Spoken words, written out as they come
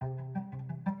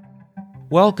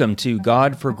Welcome to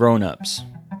God for Grown-Ups.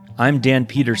 I'm Dan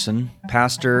Peterson,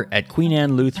 pastor at Queen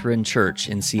Anne Lutheran Church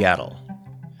in Seattle.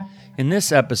 In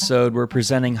this episode, we're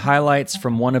presenting highlights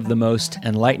from one of the most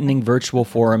enlightening virtual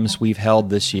forums we've held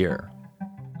this year.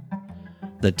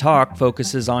 The talk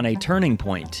focuses on a turning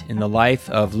point in the life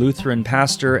of Lutheran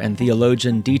pastor and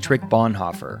theologian Dietrich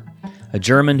Bonhoeffer, a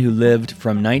German who lived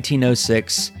from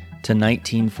 1906 to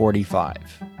 1945.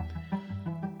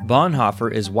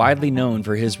 Bonhoeffer is widely known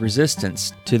for his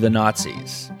resistance to the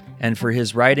Nazis and for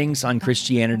his writings on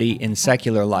Christianity in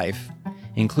secular life,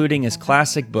 including his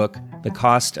classic book, The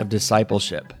Cost of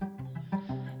Discipleship.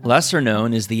 Lesser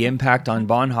known is the impact on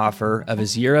Bonhoeffer of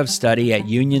his year of study at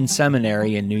Union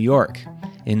Seminary in New York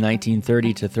in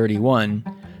 1930-31,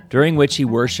 during which he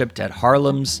worshipped at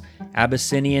Haarlem's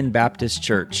Abyssinian Baptist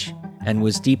Church and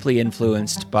was deeply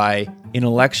influenced by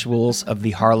intellectuals of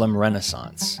the Harlem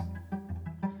Renaissance.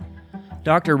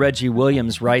 Dr. Reggie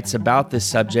Williams writes about this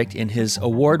subject in his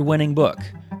award-winning book,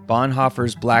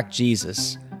 Bonhoeffer's Black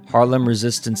Jesus, Harlem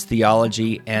Resistance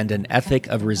Theology and an Ethic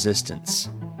of Resistance.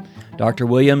 Dr.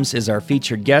 Williams is our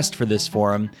featured guest for this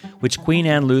forum, which Queen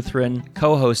Anne Lutheran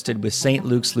co-hosted with St.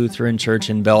 Luke's Lutheran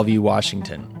Church in Bellevue,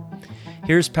 Washington.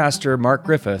 Here's Pastor Mark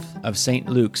Griffith of St.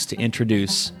 Luke's to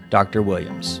introduce Dr.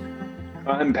 Williams.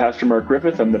 I'm Pastor Mark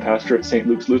Griffith. I'm the pastor at St.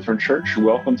 Luke's Lutheran Church.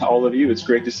 Welcome to all of you. It's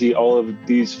great to see all of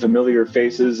these familiar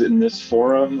faces in this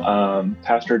forum.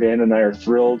 Pastor Dan and I are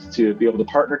thrilled to be able to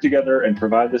partner together and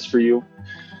provide this for you.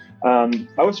 I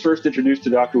was first introduced to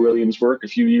Dr. Williams' work a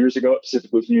few years ago at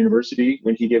Pacific Lutheran University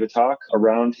when he gave a talk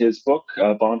around his book,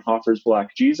 Bonhoeffer's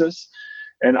Black Jesus,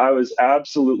 and I was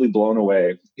absolutely blown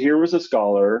away. Here was a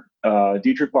scholar,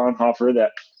 Dietrich Bonhoeffer,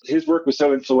 that his work was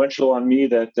so influential on me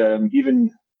that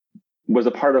even was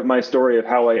a part of my story of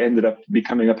how I ended up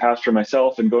becoming a pastor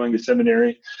myself and going to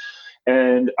seminary.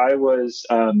 And I was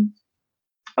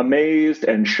amazed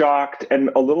and shocked and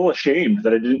a little ashamed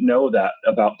that I didn't know that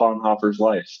about Bonhoeffer's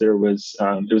life. It was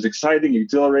exciting,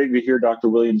 exhilarating to hear Dr.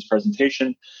 Williams'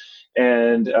 presentation,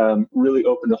 and really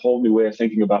opened a whole new way of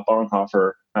thinking about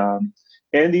Bonhoeffer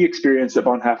and the experience that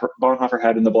Bonhoeffer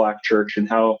had in the Black church and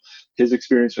how his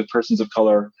experience with persons of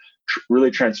color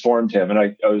really transformed him. And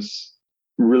I was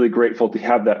really grateful to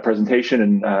have that presentation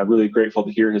and really grateful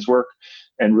to hear his work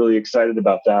and really excited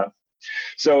about that.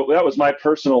 So that was my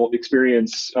personal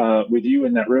experience with you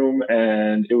in that room,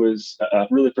 and it was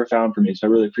really profound for me. So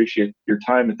I really appreciate your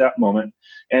time at that moment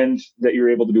and that you're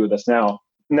able to be with us now.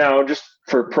 Now, just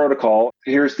for protocol,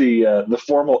 here's the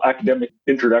formal academic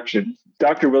introduction.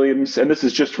 Dr. Williams, and this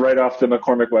is just right off the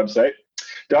McCormick website,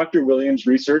 Dr. Williams'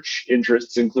 research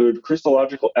interests include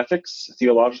Christological ethics,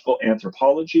 theological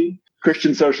anthropology,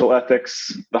 Christian social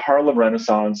ethics, the Harlem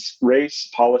Renaissance, race,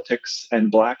 politics, and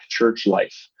Black church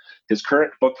life. His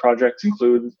current book projects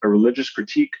include a religious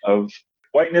critique of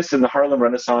whiteness in the Harlem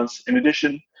Renaissance. In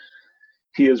addition,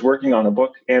 he is working on a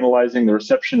book analyzing the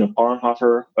reception of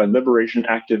Bonhoeffer by liberation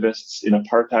activists in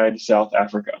apartheid South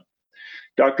Africa.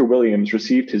 Dr. Williams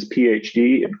received his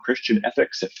PhD in Christian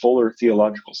ethics at Fuller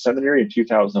Theological Seminary in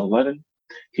 2011.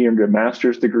 He earned a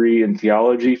master's degree in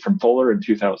theology from Fuller in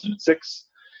 2006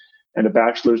 and a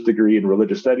bachelor's degree in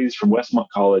religious studies from Westmont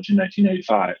College in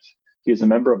 1995. He is a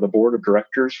member of the board of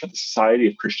directors for the Society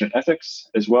of Christian Ethics,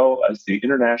 as well as the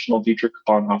International Dietrich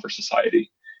Bonhoeffer Society.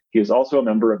 He is also a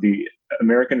member of the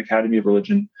American Academy of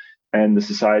Religion and the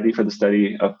Society for the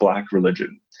Study of Black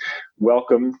Religion.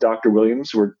 Welcome, Dr.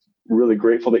 Williams. We're really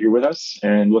grateful that you're with us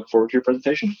and look forward to your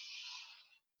presentation.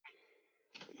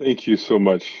 Thank you so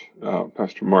much,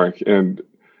 Pastor Mark and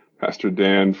Pastor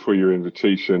Dan, for your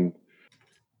invitation.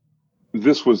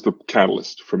 This was the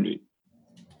catalyst for me.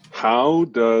 How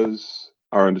does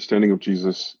our understanding of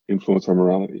Jesus influence our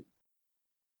morality?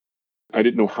 I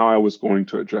didn't know how I was going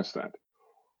to address that.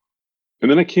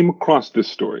 And then I came across this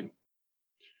story.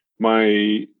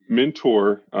 My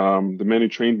mentor, the man who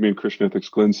trained me in Christian ethics,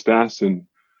 Glenn Stassen,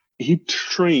 he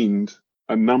trained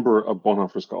a number of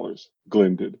Bonhoeffer scholars.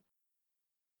 Glenn did.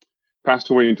 Passed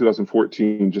away in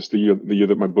 2014, just the year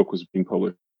that my book was being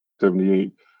published,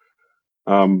 78.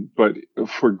 But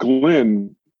for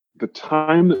Glenn, the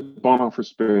time that Bonhoeffer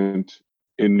spent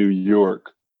in New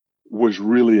York was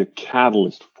really a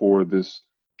catalyst for this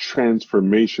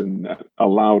transformation that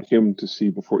allowed him to see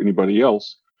before anybody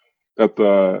else that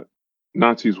the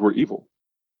Nazis were evil.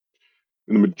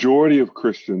 And the majority of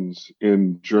Christians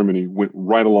in Germany went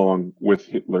right along with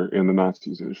Hitler and the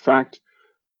Nazis. In fact,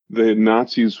 the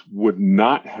Nazis would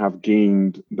not have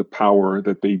gained the power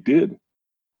that they did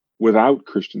without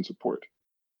Christian support.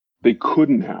 They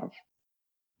couldn't have.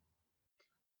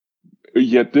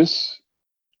 Yet this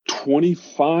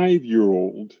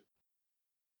 25-year-old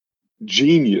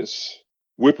genius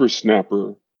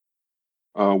whippersnapper,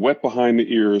 wet behind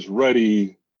the ears,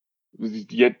 ruddy,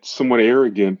 yet somewhat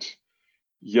arrogant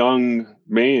young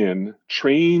man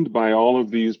trained by all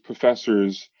of these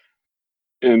professors,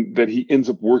 and that he ends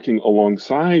up working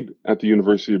alongside at the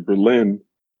University of Berlin,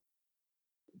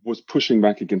 was pushing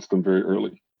back against them very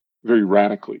early, very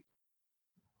radically,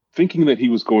 thinking that he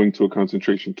was going to a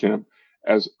concentration camp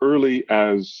as early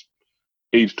as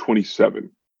age 27.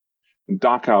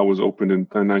 Dachau was opened in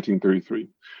 1933.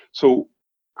 So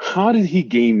how did he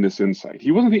gain this insight?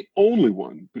 He wasn't the only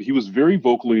one, but he was very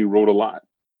vocal and he wrote a lot.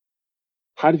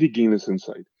 How did he gain this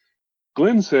insight?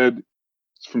 Glenn said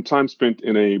from time spent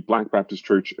in a Black Baptist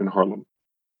church in Harlem.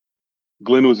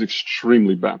 Glenn was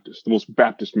extremely Baptist, the most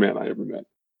Baptist man I ever met.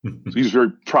 So he's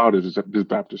very proud of his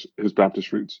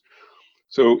Baptist roots.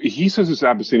 So he says he's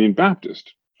Abyssinian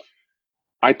Baptist.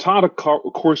 I taught a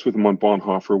course with him on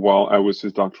Bonhoeffer while I was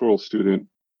his doctoral student.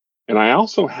 And I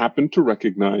also happened to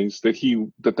recognize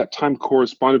that time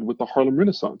corresponded with the Harlem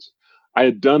Renaissance. I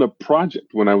had done a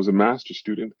project when I was a master's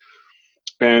student,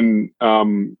 and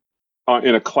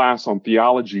in a class on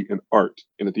theology and art.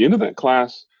 And at the end of that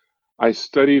class, I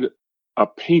studied a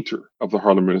painter of the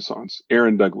Harlem Renaissance,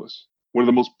 Aaron Douglas, one of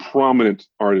the most prominent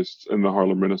artists in the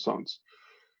Harlem Renaissance.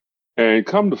 And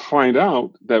come to find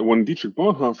out that when Dietrich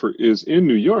Bonhoeffer is in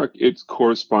New York, it's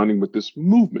corresponding with this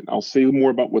movement. I'll say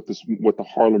more about what the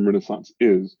Harlem Renaissance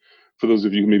is, for those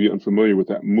of you who may be unfamiliar with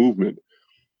that movement.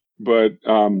 But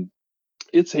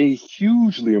it's a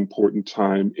hugely important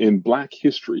time in Black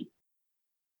history,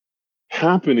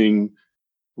 happening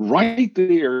right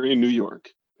there in New York.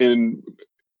 And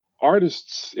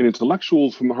artists and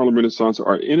intellectuals from the Harlem Renaissance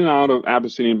are in and out of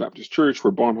Abyssinian Baptist Church,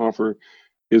 where Bonhoeffer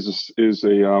is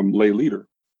a lay leader.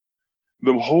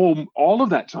 All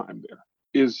of that time there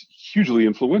is hugely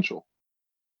influential.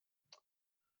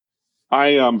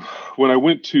 When I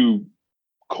went to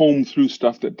comb through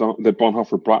stuff that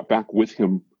Bonhoeffer brought back with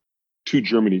him to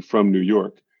Germany from New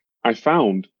York, I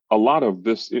found a lot of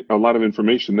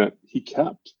information that he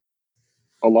kept.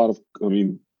 A lot of,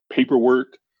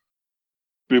 paperwork,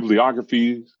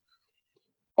 bibliographies,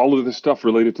 all of this stuff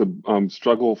related to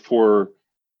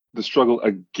the struggle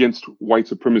against white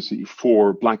supremacy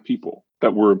for Black people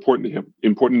that were important to him,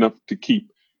 important enough to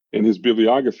keep. In his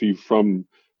bibliography from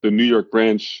the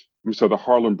the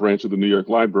Harlem branch of the New York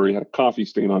Library had a coffee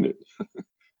stain on it.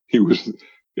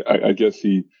 I guess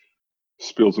he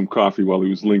spilled some coffee while he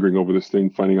was lingering over this thing,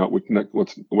 finding out what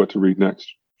to read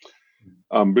next.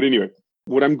 But anyway,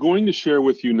 what I'm going to share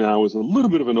with you now is a little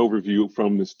bit of an overview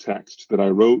from this text that I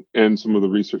wrote and some of the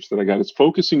research that I got. It's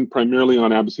focusing primarily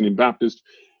on Abyssinian Baptist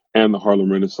and the Harlem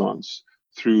Renaissance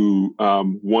through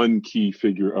one key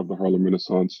figure of the Harlem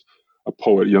Renaissance, a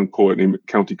young poet named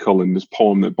Countee Cullen, this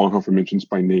poem that Bonhoeffer mentions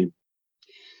by name.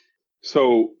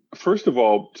 So first of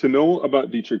all, to know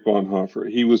about Dietrich Bonhoeffer,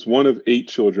 he was one of 8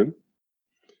 children.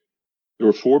 There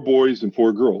were 4 boys and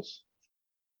 4 girls.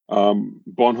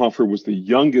 Bonhoeffer was the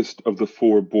youngest of the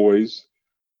 4 boys,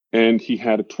 and he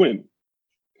had a twin,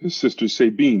 his sister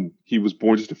Sabine. He was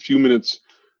born just a few minutes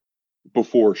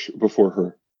before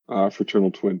her,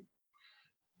 fraternal twin.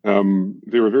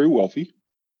 They were very wealthy.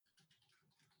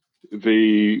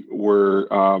 They were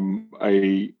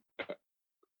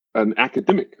an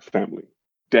academic family.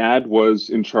 Dad was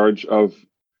in charge of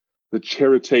the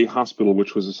Charité Hospital,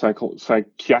 which was a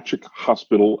psychiatric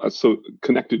hospital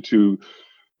connected to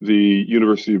the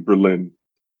University of Berlin,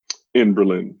 in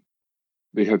Berlin.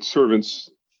 They had servants,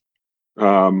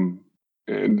 and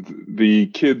the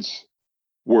kids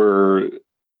were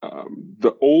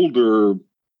the older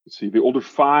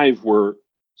 5 were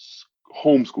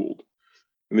homeschooled,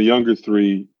 and the younger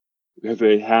 3,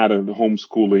 they had a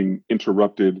homeschooling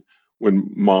interrupted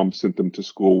when mom sent them to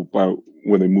school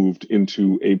when they moved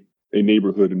into a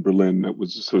neighborhood in Berlin that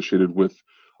was associated with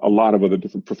a lot of other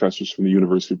different professors from the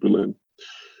University of Berlin.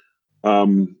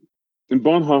 And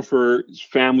Bonhoeffer's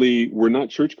family were not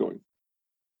church-going.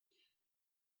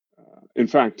 In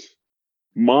fact,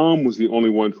 mom was the only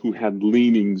one who had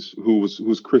leanings, who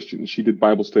was Christian. She did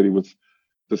Bible study with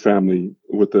the family,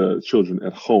 with the children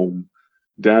at home.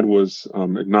 Dad was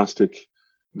agnostic.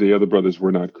 The other brothers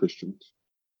were not Christians,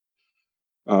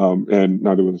 and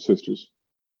neither were the sisters.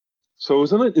 So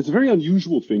it's a very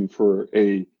unusual thing for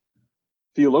a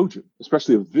theologian,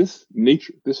 especially of this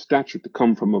nature, this stature, to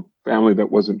come from a family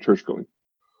that wasn't church-going.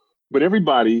 But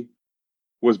everybody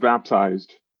was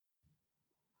baptized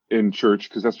in church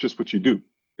because that's just what you do.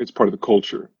 It's part of the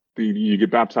culture. You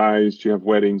get baptized, you have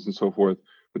weddings and so forth.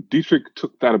 But Dietrich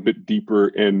took that a bit deeper,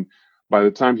 and by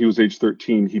the time he was age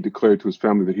 13, he declared to his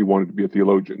family that he wanted to be a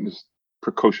theologian, this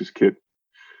precocious kid.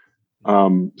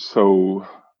 So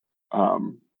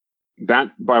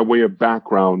that, by way of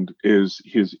background, is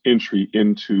his entry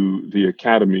into the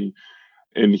academy.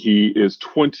 And he is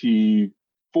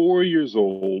 24 years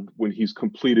old when he's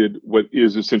completed what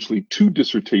is essentially 2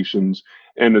 dissertations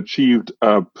and achieved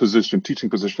a teaching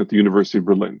position at the University of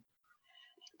Berlin.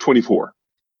 24.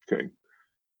 Okay.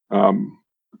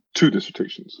 2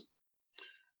 dissertations.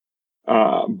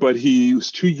 But he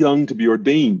was too young to be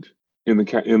ordained in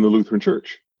the Lutheran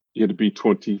Church. He had to be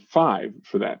 25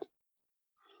 for that.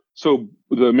 So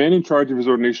the man in charge of his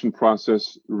ordination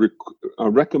process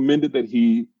recommended that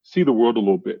he see the world a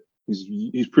little bit.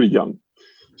 He's pretty young.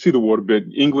 See the world a bit.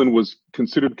 England was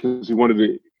considered because he wanted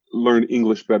to learn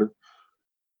English better.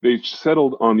 They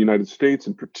settled on the United States,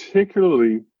 and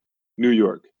particularly New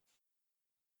York.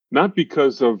 Not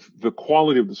because of the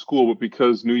quality of the school, but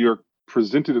because New York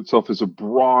presented itself as a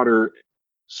broader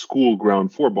school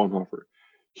ground for Bonhoeffer.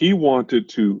 He wanted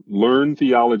to learn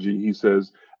theology, he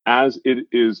says, as it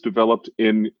is developed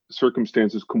in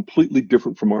circumstances completely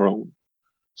different from our own.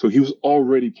 So he was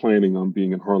already planning on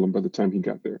being in Haarlem by the time he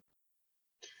got there.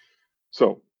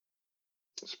 So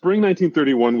spring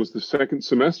 1931 was the second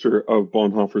semester of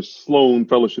Bonhoeffer's Sloan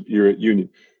Fellowship year at Union.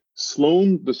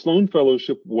 The Sloan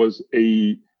Fellowship was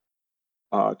a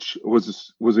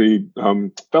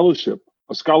fellowship,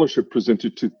 a scholarship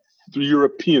presented to 3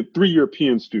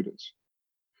 European students.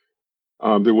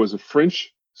 There was a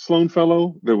French Sloan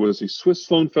Fellow, there was a Swiss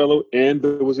Sloan Fellow, and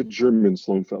there was a German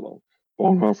Sloan Fellow.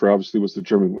 Bonhoeffer obviously was the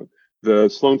German one. The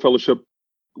Sloan Fellowship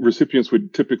recipients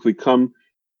would typically come,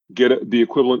 get the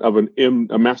equivalent of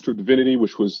a Master of Divinity,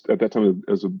 which was at that time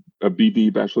as a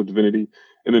BD, Bachelor of Divinity,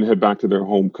 and then head back to their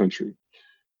home country.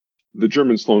 The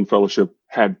German Sloan Fellowship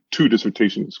had 2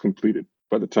 dissertations completed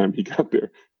by the time he got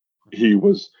there. He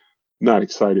was not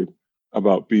excited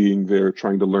about being there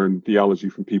trying to learn theology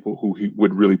from people who he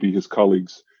would really be his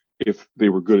colleagues if they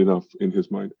were good enough in his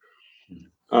mind.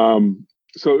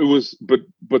 So it was, but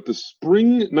the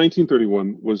spring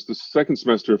 1931 was the second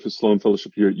semester of his Sloan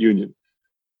Fellowship year at Union.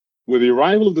 With the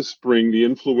arrival of the spring, the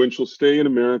influential stay in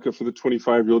America for the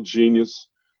 25-year-old genius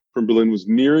from Berlin was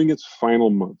nearing its final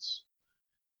months.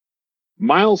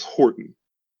 Miles Horton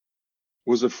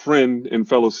was a friend and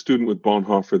fellow student with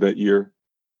Bonhoeffer that year,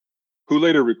 who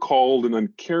later recalled an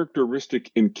uncharacteristic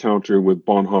encounter with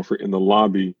Bonhoeffer in the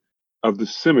lobby of the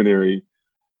seminary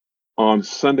on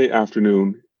Sunday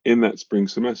afternoon in that spring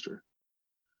semester.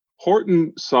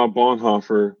 Horton saw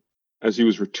Bonhoeffer as he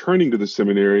was returning to the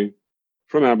seminary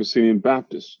from Abyssinian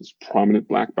Baptist, this prominent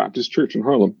Black Baptist church in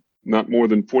Harlem, not more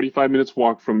than 45 minutes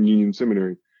walk from Union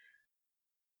Seminary.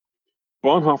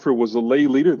 Bonhoeffer was a lay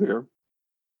leader there,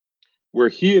 where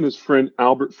he and his friend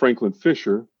Albert Franklin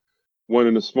Fisher, one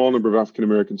in a small number of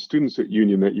African-American students at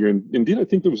Union that year, and indeed I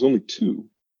think there was only 2.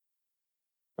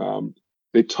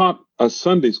 They taught a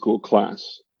Sunday school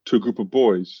class to a group of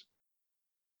boys.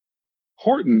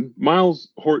 Miles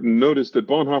Horton, noticed that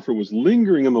Bonhoeffer was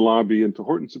lingering in the lobby, and to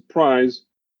Horton's surprise,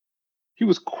 he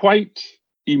was quite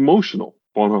emotional,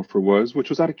 Bonhoeffer was, which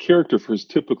was out of character for his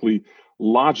typically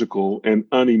logical and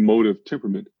unemotive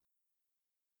temperament.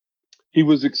 He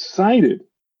was excited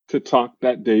to talk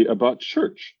that day about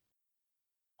church.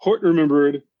 Horton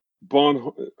remembered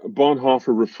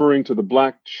Bonhoeffer referring to the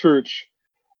Black church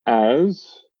as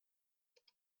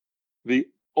the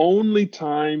only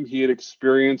time he had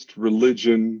experienced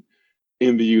religion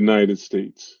in the United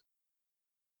States.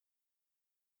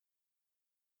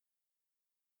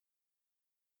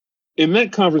 In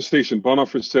that conversation,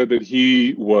 Bonhoeffer said that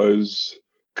he was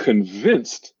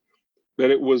convinced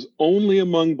that it was only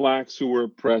among Blacks who were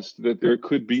oppressed that there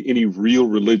could be any real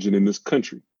religion in this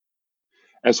country.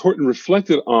 As Horton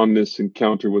reflected on this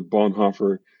encounter with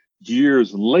Bonhoeffer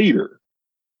years later,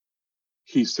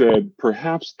 he said,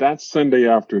 perhaps that Sunday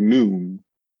afternoon,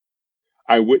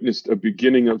 I witnessed a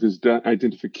beginning of his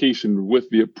identification with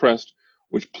the oppressed,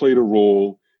 which played a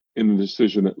role in the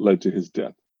decision that led to his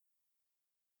death.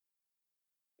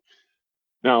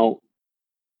 Now,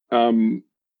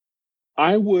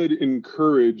 I would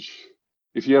encourage,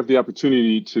 if you have the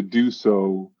opportunity to do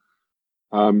so,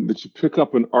 that you pick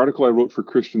up an article I wrote for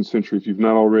Christian Century, if you've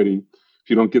not already, if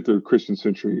you don't get the Christian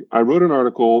Century. I wrote an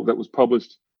article that was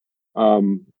published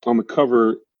on the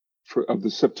cover of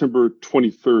the September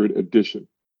 23rd edition.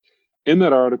 In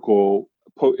that article,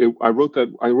 I wrote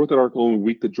that article in the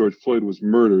week that George Floyd was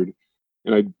murdered,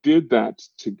 and I did that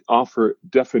to offer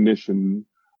definition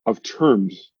of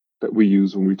terms that we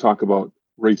use when we talk about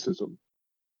racism.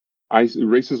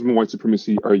 Racism and white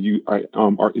supremacy are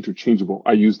interchangeable.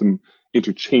 I use them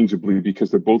interchangeably because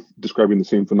they're both describing the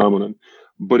same phenomenon.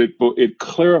 But it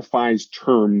clarifies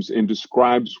terms and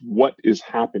describes what is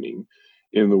happening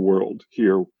in the world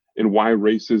here and why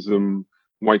racism,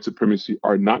 white supremacy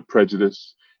are not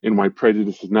prejudice, and why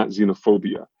prejudice is not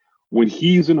xenophobia. When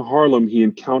he's in Harlem, he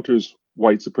encounters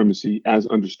white supremacy as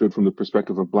understood from the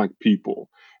perspective of Black people.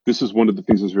 This is one of the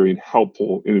things that's very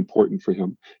helpful and important for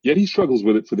him. Yet he struggles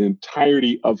with it for the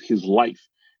entirety of his life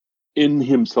in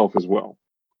himself as well.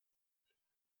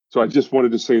 So I just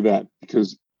wanted to say that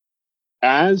because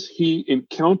as he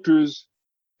encounters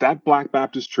that Black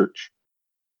Baptist church,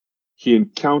 he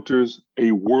encounters a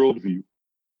worldview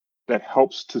that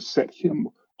helps to set him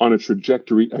on a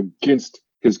trajectory against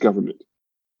his government.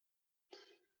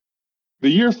 The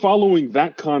year following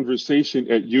that conversation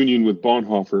at Union with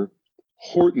Bonhoeffer,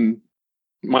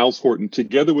 Miles Horton,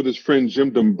 together with his friend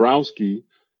Jim Dombrowski,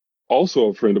 also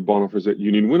a friend of Bonhoeffer's at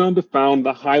Union, went on to found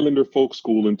the Highlander Folk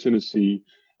School in Tennessee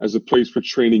as a place for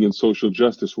training in social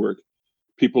justice work.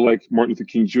 People like Martin Luther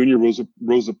King Jr.,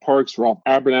 Rosa Parks, Ralph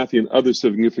Abernathy, and other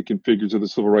significant figures of the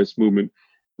civil rights movement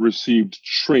received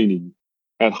training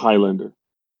at Highlander.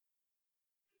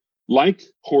 Like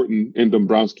Horton and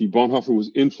Dombrowski, Bonhoeffer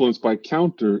was influenced by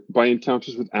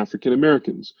encounters with African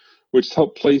Americans, which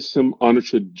helped place him on a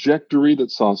trajectory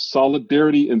that saw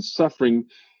solidarity and suffering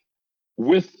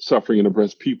with suffering and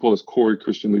oppressed people as core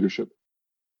Christian leadership.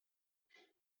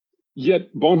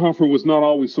 Yet Bonhoeffer was not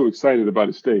always so excited about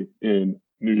his stay in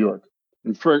New York.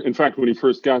 In fact, when he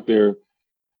first got there,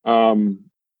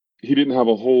 he didn't have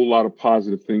a whole lot of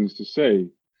positive things to say.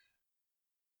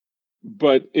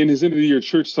 But in his end of the year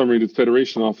church summary to the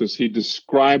Federation office, he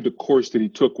described a course that he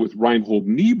took with Reinhold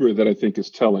Niebuhr that I think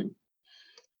is telling.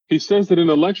 He says that in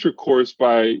a lecture course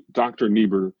by Dr.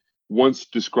 Niebuhr, once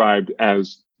described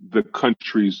as the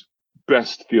country's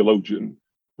best theologian,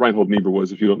 Reinhold Niebuhr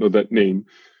was, if you don't know that name.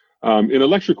 In a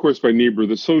lecture course by Niebuhr,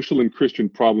 the social and Christian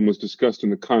problem was discussed in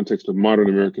the context of modern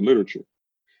American literature.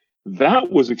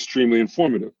 That was extremely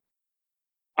informative.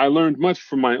 I learned much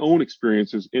from my own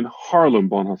experiences in Harlem,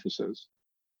 Bonhoeffer says.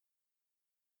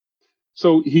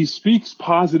 So he speaks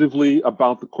positively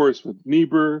about the course with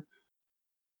Niebuhr.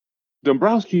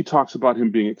 Dombrowski talks about him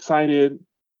being excited.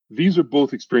 These are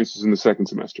both experiences in the second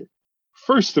semester.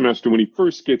 First semester, when he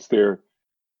first gets there,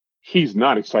 he's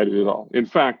not excited at all. In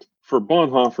fact, for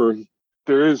Bonhoeffer,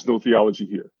 there is no theology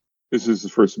here. This is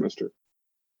his first semester.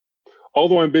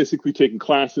 Although I'm basically taking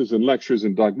classes and lectures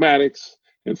in dogmatics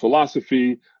and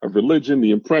philosophy of religion,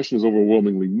 the impression is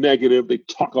overwhelmingly negative. They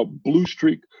talk a blue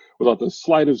streak without the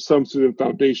slightest substantive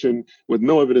foundation, with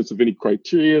no evidence of any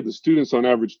criteria. The students, on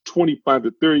average 25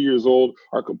 to 30 years old,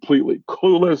 are completely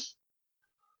clueless.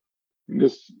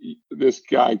 This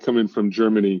guy coming from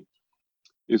Germany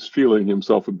is feeling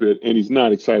himself a bit, and he's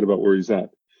not excited about where he's at.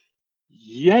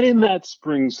 Yet in that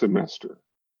spring semester,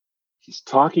 he's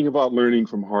talking about learning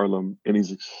from Harlem, and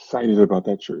he's excited about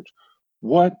that church.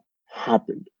 What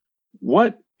happened?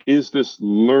 What is this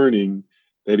learning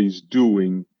that he's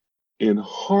doing in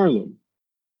Harlem?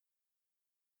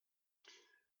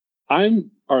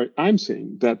 I'm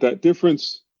saying that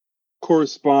difference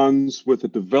corresponds with a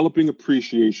developing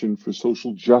appreciation for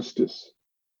social justice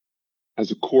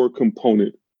as a core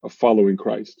component of following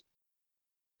Christ.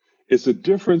 It's a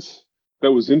difference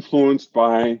that was influenced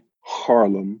by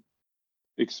Harlem,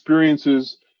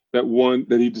 experiences that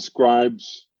he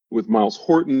describes with Miles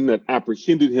Horton that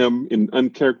apprehended him in an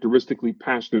uncharacteristically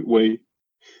passionate way.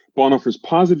 Bonhoeffer's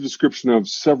positive description of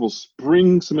several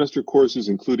spring semester courses,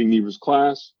 including Niebuhr's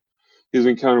class, his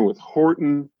encounter with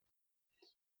Horton,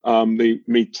 they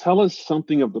may tell us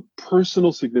something of the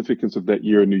personal significance of that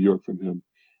year in New York from him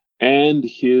and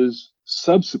his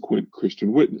subsequent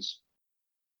Christian witness.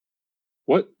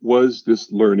 What was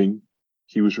this learning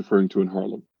he was referring to in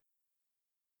Harlem?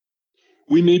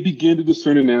 We may begin to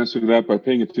discern an answer to that by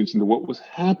paying attention to what was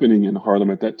happening in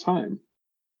Harlem at that time.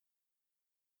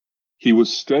 He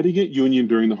was studying at Union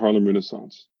during the Harlem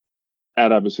Renaissance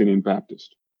at Abyssinian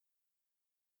Baptist,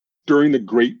 during the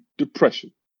Great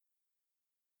Depression.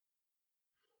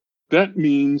 That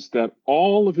means that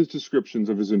all of his descriptions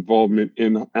of his involvement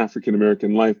in African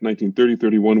American life,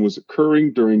 1930-31, was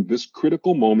occurring during this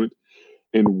critical moment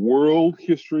in world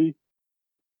history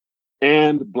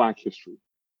and Black history.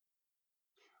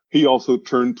 He also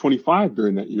turned 25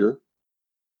 during that year,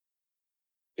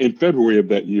 in February of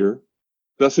that year.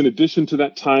 Thus, in addition to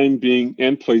that time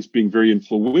and place being very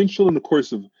influential in the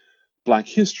course of Black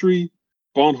history,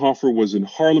 Bonhoeffer was in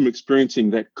Harlem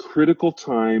experiencing that critical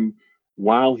time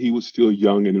while he was still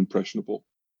young and impressionable.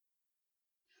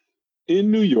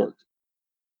 In New York,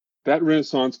 that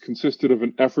Renaissance consisted of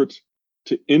an effort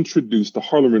to introduce, the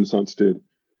Harlem Renaissance did,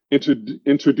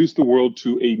 introduce the world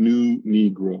to a new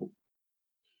Negro.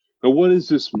 Now, what does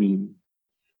this mean?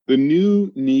 The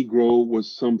new Negro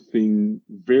was something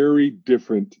very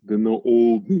different than the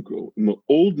old Negro. In the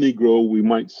old Negro, we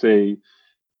might say,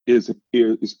 is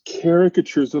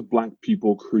caricatures of Black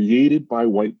people created by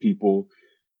white people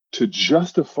to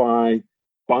justify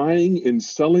buying and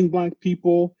selling Black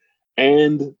people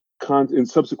and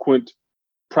subsequent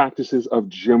practices of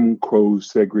Jim Crow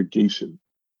segregation.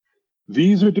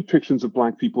 These are depictions of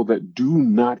Black people that do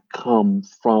not come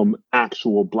from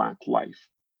actual Black life.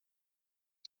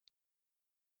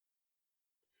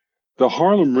 The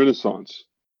Harlem Renaissance,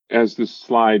 as this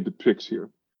slide depicts here,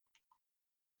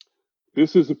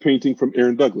 this is a painting from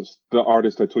Aaron Douglas, the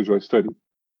artist I told you I studied.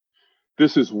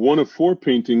 This is one of 4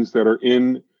 paintings that are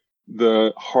in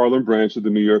the Harlem branch of the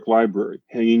New York Library,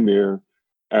 hanging there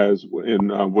as in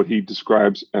what he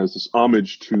describes as this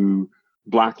homage to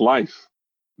Black life,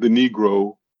 the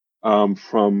Negro,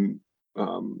 from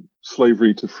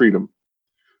slavery to freedom.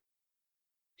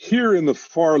 Here in the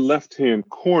far left-hand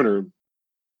corner,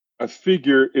 a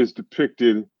figure is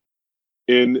depicted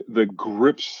in the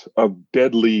grips of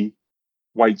deadly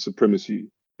white supremacy,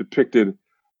 depicted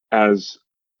as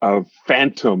a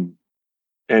phantom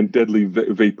and deadly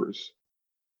vapors.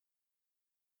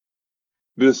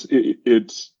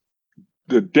 It's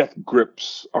the death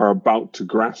grips are about to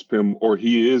grasp him, or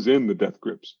he is in the death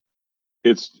grips.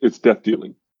 It's death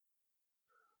dealing.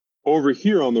 Over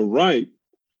here on the right,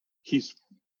 he's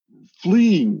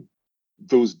fleeing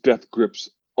those death grips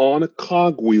on a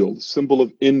cogwheel, symbol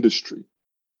of industry.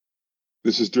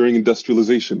 This is during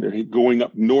industrialization. They're going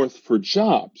up north for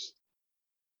jobs.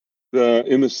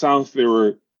 In the South, there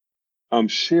were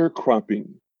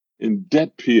sharecropping and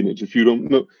debt peonage. If you don't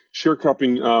know,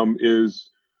 sharecropping is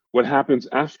what happens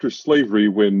after slavery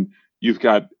when you've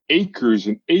got acres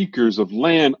and acres of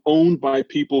land owned by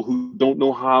people who don't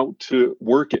know how to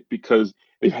work it because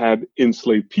they've had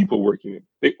enslaved people working it.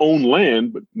 They own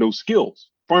land, but no skills,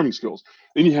 farming skills.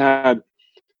 Then you had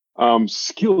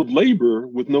skilled labor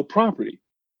with no property.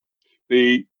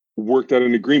 They worked out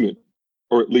an agreement,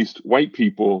 or at least white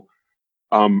people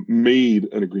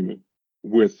made an agreement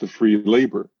with the free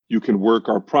labor. You can work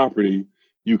our property,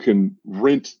 you can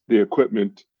rent the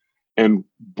equipment and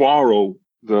borrow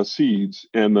the seeds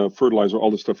and the fertilizer,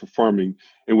 all the stuff for farming.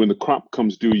 And when the crop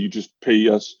comes due, you just pay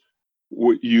us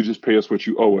what you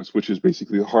owe us, which is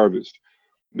basically a harvest.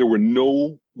 There were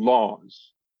no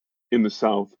laws in the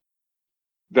South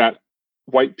that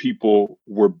white people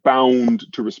were bound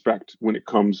to respect when it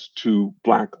comes to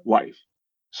Black life.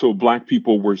 So Black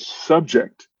people were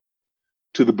subject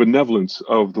to the benevolence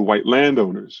of the white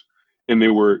landowners, and they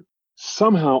were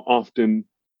somehow often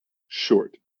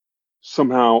short,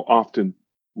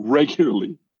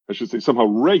 regularly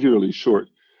short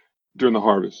during the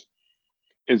harvest.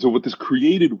 And so what this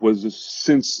created was this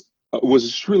sense,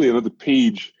 was really another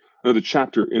page, another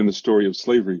chapter in the story of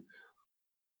slavery,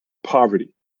 poverty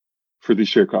for these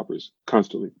sharecroppers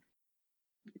constantly.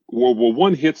 World War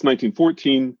I hits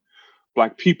 1914.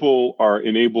 Black people are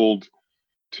enabled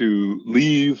to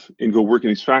leave and go work in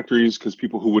these factories because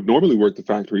people who would normally work the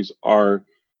factories are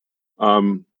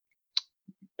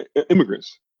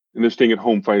immigrants, and they're staying at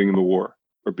home fighting in the war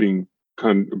or being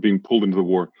pulled into the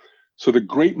war. So the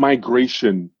Great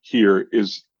Migration here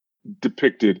is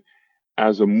depicted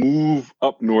as a move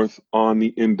up north on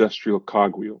the industrial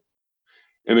cogwheel.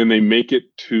 And then they make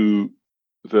it to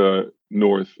the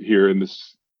north here, and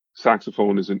this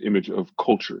saxophone is an image of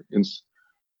culture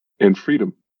and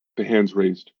freedom, the hands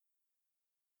raised.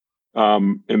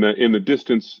 And in the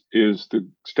distance is the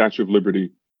Statue of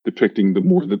Liberty depicting the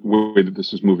way that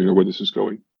this is moving or where this is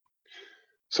going.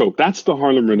 So that's the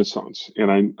Harlem Renaissance.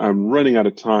 And I'm running out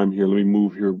of time here. Let me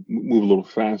move a little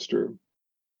faster.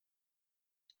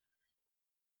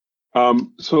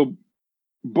 So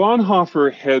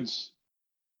Bonhoeffer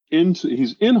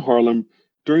he's in Harlem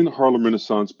during the Harlem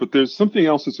Renaissance, but there's something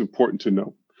else that's important to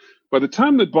know. By the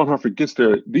time that Bonhoeffer gets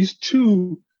there, these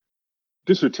two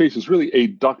dissertations, really a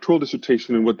doctoral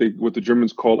dissertation and what the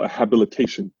Germans call a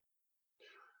habilitation,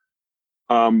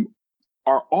 are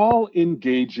all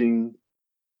engaging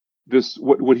this,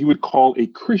 what he would call a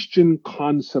Christian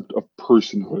concept of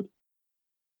personhood,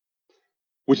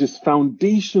 which is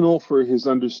foundational for his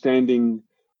understanding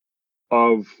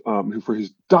of, for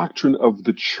his doctrine of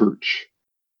the church,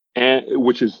 and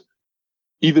which is,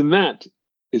 even that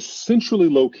is centrally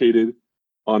located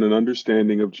on an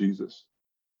understanding of Jesus.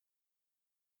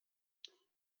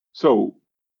 So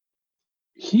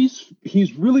he's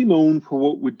really known for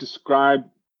what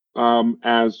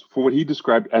he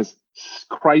described as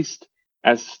Christ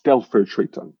as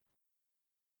Stellvertretung,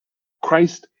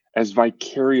 Christ as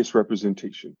vicarious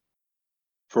representation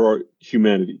for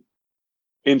humanity.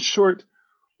 In short,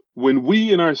 When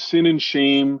we in our sin and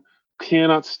shame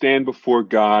cannot stand before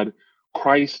God,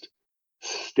 Christ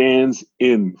stands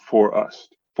in for us,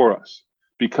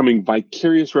 becoming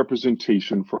vicarious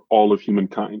representation for all of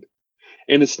humankind.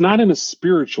 And it's not in a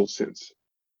spiritual sense,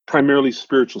 primarily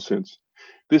spiritual sense.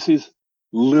 This is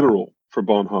literal for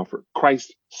Bonhoeffer.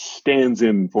 Christ stands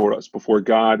in for us before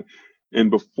God and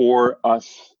before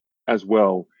us as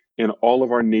well in all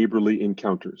of our neighborly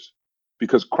encounters,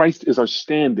 because Christ is our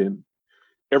stand-in.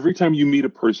 Every time you meet a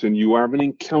person, you have an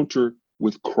encounter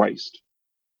with Christ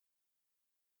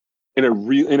in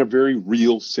a very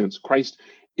real sense. Christ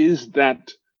is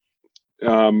that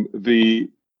the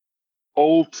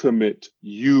ultimate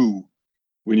you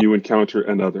when you encounter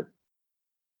another.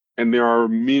 And there are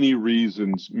many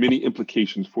reasons, many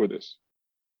implications for this.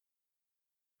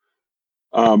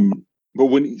 But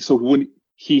when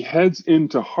he heads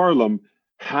into Haarlem,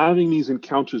 having these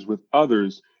encounters with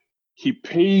others, he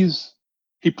plays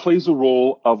a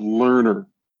role of learner,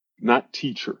 not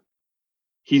teacher.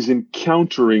 He's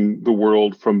encountering the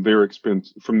world from their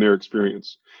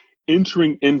experience,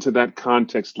 entering into that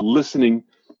context, listening,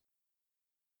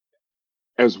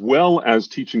 as well as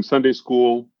teaching Sunday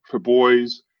school for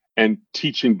boys and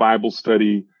teaching Bible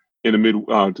study in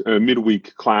a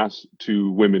midweek class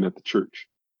to women at the church,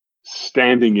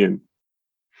 standing in.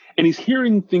 And he's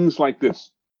hearing things like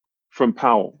this from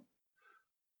Powell.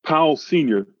 Powell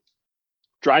Sr.,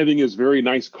 driving his very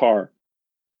nice car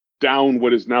down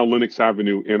what is now Lenox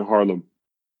Avenue in Harlem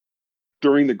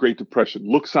during the Great Depression,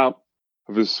 looks out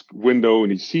of his window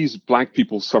and he sees Black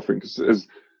people suffering. Because as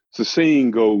the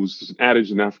saying goes, there's an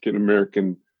adage in African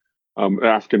Americans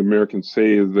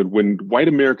say that when white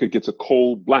America gets a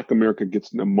cold, Black America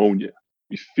gets pneumonia.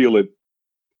 We feel it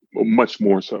much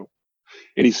more so.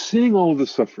 And he's seeing all of the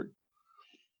suffering.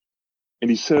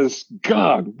 And he says,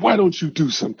 God, why don't you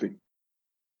do something?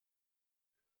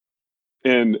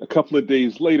 And a couple of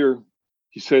days later,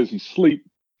 he says he's asleep.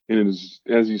 And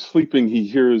as he's sleeping, he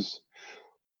hears,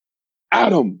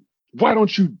 Adam, why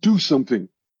don't you do something?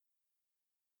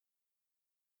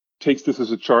 Takes this as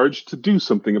a charge to do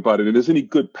something about it. And as any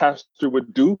good pastor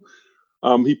would do,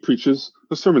 he preaches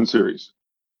a sermon series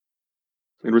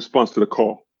in response to the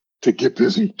call to get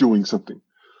busy doing something.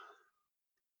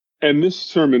 And this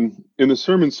sermon in the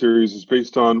sermon series is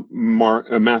based on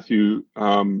Matthew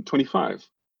 25.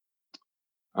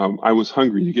 I was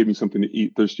hungry, you gave me something to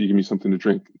eat. Thirsty, you gave me something to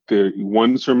drink. The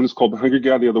one sermon is called The Hungry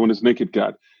God, the other one is Naked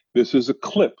God. This is a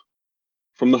clip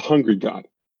from The Hungry God.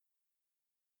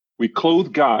 We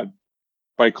clothe God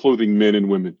by clothing men and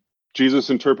women.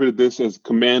 Jesus interpreted this as a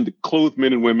command to clothe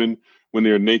men and women when they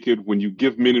are naked. When you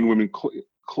give men and women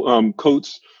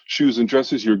coats, shoes, and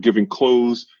dresses, you're giving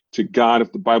clothes to God.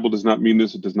 If the Bible does not mean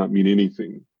this, it does not mean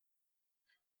anything.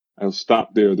 I'll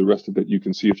stop there. The rest of it you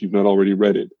can see if you've not already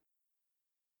read it.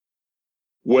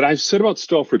 What I've said about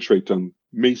Stellvertretung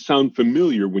may sound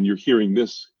familiar when you're hearing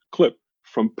this clip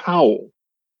from Powell.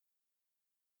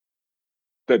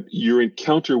 That your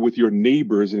encounter with your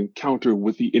neighbor is an encounter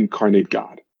with the incarnate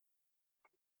God.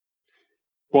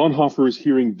 Bonhoeffer is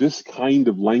hearing this kind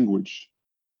of language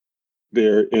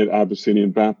there at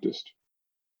Abyssinian Baptist.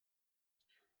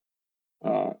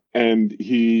 And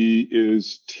he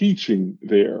is teaching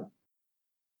there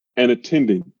and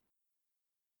attending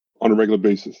on a regular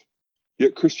basis.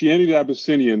 Yet Christianity at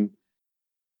Abyssinian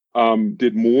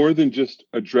did more than just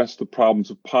address the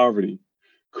problems of poverty.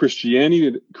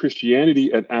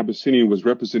 Christianity at Abyssinian was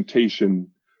representation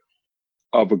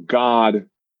of a God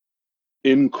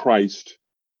in Christ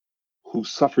who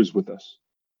suffers with us,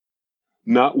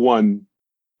 not one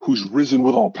who's risen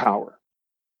with all power,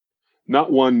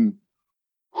 not one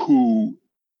who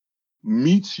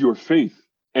meets your faith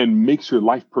and makes your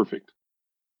life perfect,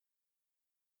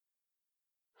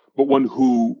 but one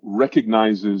who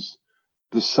recognizes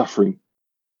the suffering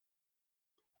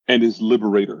and is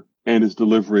liberator and is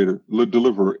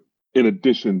deliverer in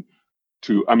addition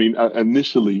to,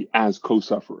 initially as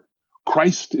co-sufferer.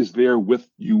 Christ is there with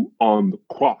you on the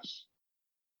cross.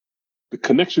 The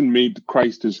connection made to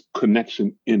Christ is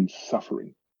connection in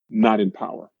suffering, not in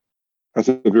power. That's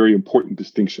a very important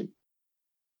distinction.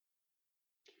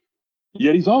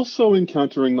 Yet he's also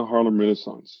encountering the Harlem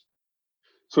Renaissance.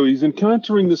 So he's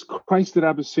encountering this Christ at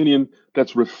Abyssinian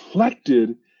that's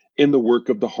reflected in the work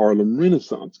of the Harlem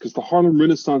Renaissance, because the Harlem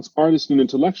Renaissance artists and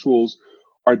intellectuals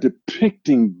are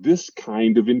depicting this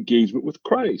kind of engagement with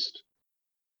Christ.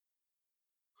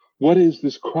 What is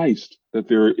this Christ that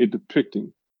they're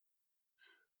depicting?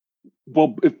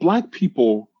 Well, if Black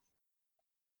people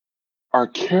are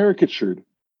caricatured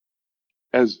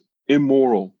as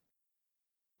immoral,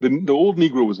 the old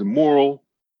Negro was immoral,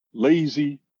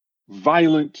 lazy,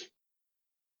 violent,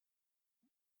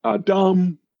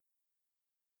 dumb,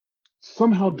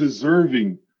 somehow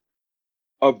deserving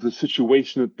of the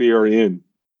situation that they are in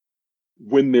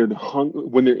when they're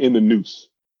in the noose.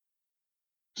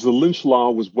 So the lynch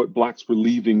law was what blacks were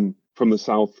leaving from the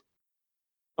South.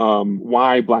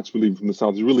 Why blacks were leaving from the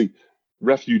South is really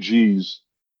refugees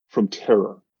from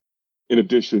terror, in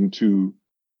addition to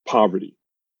poverty.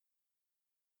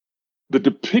 The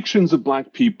depictions of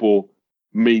black people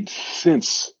made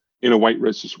sense in a white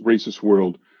racist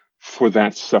world for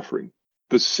that suffering.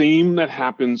 The same that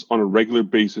happens on a regular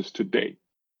basis today.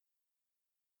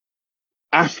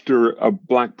 After a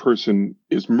black person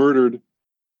is murdered,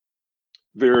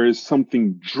 there is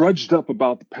something drudged up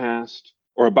about the past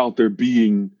or about their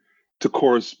being to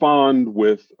correspond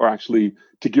with, or actually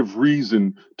to give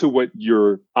reason to what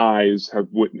your eyes have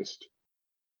witnessed.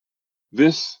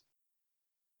 This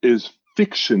is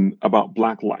fiction about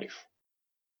black life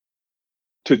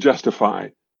to justify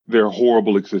their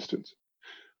horrible existence.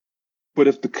 But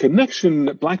if the connection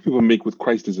that black people make with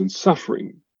Christ is in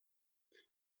suffering,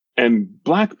 and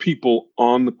black people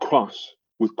on the cross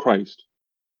with Christ,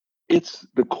 it's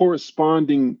the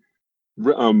corresponding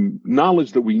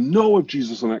knowledge that we know of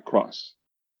Jesus on that cross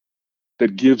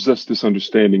that gives us this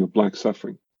understanding of black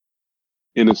suffering.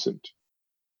 Innocent,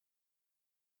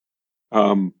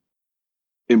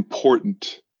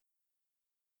 important,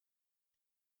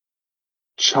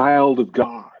 child of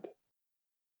God.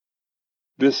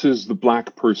 This is the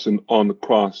black person on the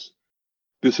cross.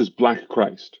 This is Black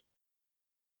Christ.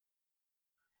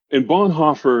 And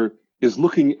Bonhoeffer is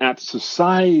looking at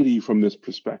society from this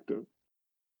perspective.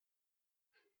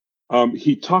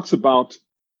 He talks about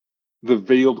the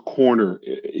veiled corner,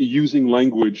 using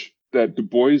language that Du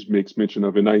Bois makes mention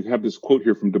of. And I have this quote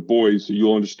here from Du Bois, so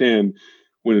you'll understand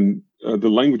when the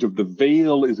language of the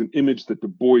veil is an image that Du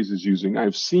Bois is using.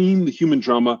 I've seen the human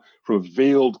drama from a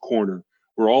veiled corner,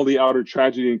 where all the outer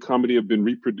tragedy and comedy have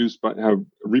reproduced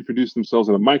themselves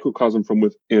in a microcosm from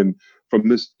within. From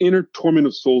this inner torment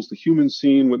of souls, the human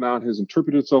scene without has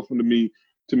interpreted itself to me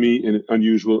in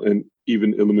unusual and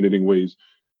even illuminating ways.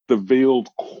 The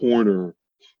veiled corner.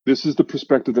 This is the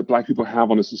perspective that black people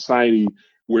have on a society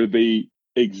where they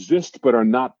exist but are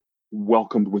not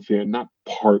welcomed within, not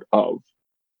part of.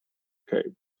 Okay.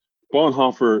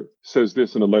 Bonhoeffer says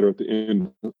this in a letter at the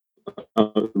end.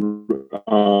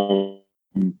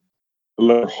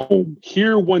 Letter home.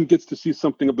 Here one gets to see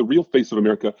something of the real face of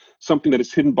America, something that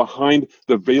is hidden behind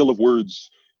the veil of words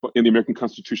in the American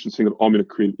Constitution saying that all men are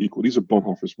created equal. These are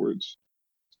Bonhoeffer's words.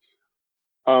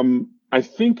 I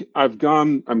think I'm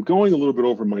going a little bit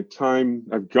over my time.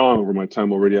 I've gone over my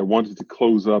time already. I wanted to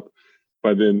close up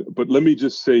by then, but let me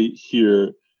just say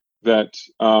here that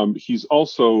he's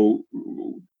also,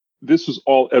 this is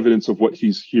all evidence of what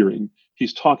he's hearing.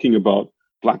 He's talking about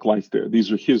Black life there.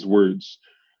 These are his words,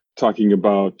 talking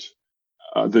about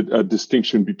the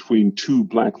distinction between two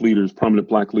Black leaders, prominent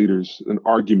Black leaders, an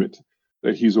argument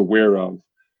that he's aware of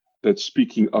that's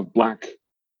speaking of Black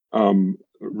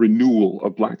renewal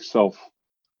of Black self.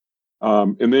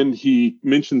 And then he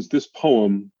mentions this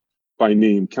poem by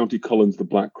name, County Cullen's The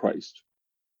Black Christ,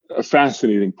 a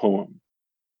fascinating poem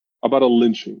about a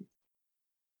lynching.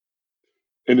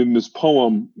 And in this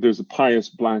poem, there's a pious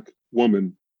Black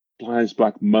woman, pious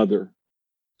Black mother.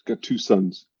 She's got two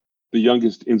sons. The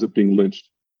youngest ends up being lynched.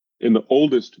 And the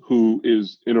oldest, who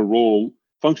is in a role,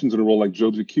 functions in a role like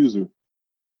Job's accusers,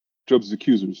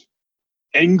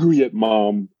 angry at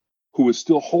mom, who is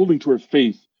still holding to her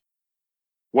faith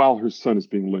while her son is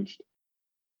being lynched.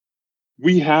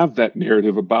 We have that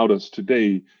narrative about us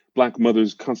today, Black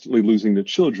mothers constantly losing their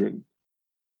children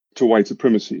to white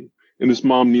supremacy. And this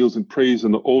mom kneels and prays,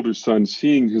 and the older son,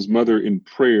 seeing his mother in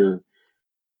prayer,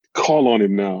 call on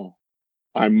him now.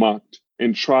 I mocked,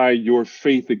 and try your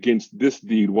faith against this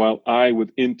deed, while I,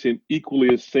 with intent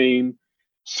equally as sane,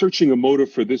 searching a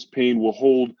motive for this pain, will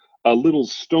hold a little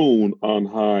stone on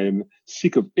high and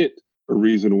seek of it a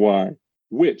reason why.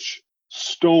 Which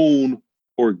stone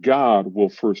or God will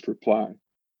first reply?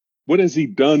 What has he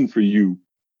done for you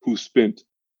who spent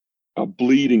a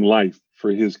bleeding life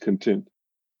for his content?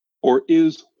 Or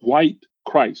is white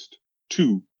Christ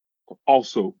too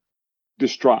also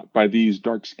distraught by these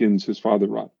dark skins his father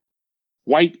wrought?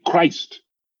 White Christ,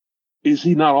 is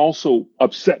he not also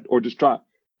upset or distraught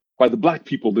by the Black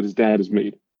people that his dad has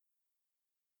made?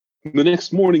 The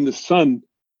next morning, the son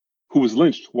who was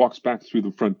lynched walks back through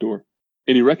the front door,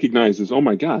 and he recognizes, oh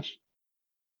my gosh,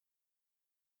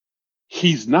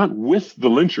 he's not with the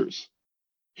lynchers.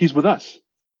 He's with us.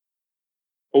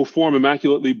 O form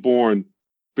immaculately born,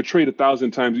 betrayed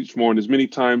 1,000 times each morn, as many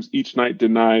times each night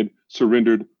denied,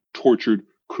 surrendered, tortured,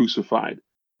 crucified.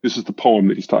 This is the poem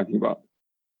that he's talking about.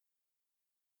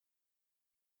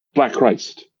 Black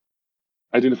Christ,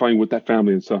 identifying with that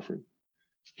family and suffering.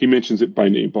 He mentions it by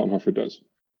name, Bonhoeffer does.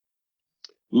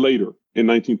 Later, in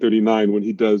 1939, when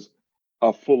he does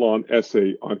a full-on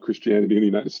essay on Christianity in the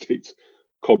United States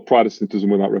called Protestantism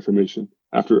Without Reformation,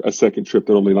 after a second trip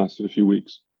that only lasted a few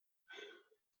weeks.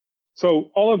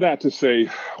 So all of that to say,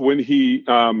 when he,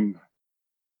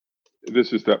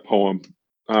 this is that poem,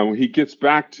 when he gets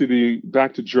back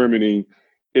to Germany,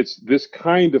 it's this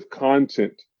kind of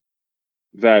content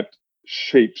that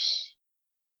shapes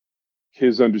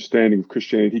his understanding of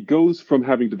Christianity. He goes from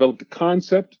having developed a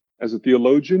concept as a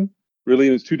theologian, really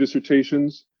in his two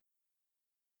dissertations,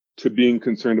 to being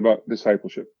concerned about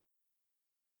discipleship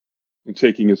and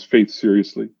taking his faith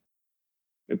seriously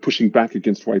and pushing back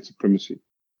against white supremacy.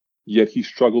 Yet he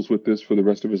struggles with this for the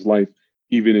rest of his life,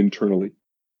 even internally.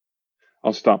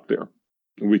 I'll stop there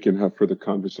and we can have further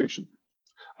conversation.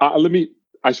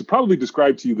 I should probably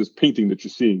describe to you this painting that you're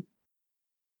seeing.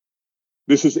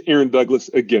 This is Aaron Douglas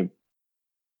again.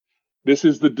 This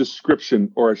is the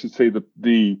description, or I should say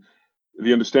the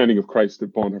understanding of Christ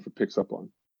that Bonhoeffer picks up on.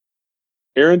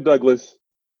 Aaron Douglas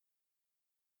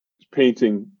is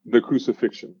painting the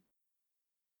crucifixion.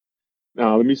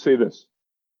 Now, let me say this.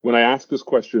 When I ask this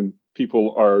question,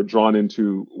 people are drawn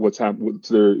into what's happening.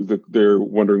 They're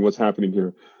wondering what's happening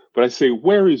here. But I say,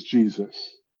 where is Jesus?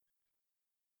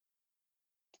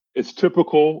 It's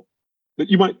typical that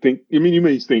you might think, you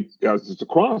may think, yeah, it's a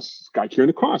cross, it's a guy carrying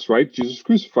a cross, right? Jesus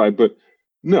crucified. But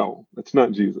no, that's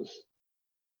not Jesus.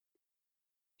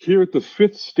 Here at the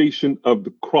fifth station of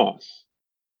the cross,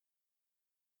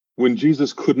 when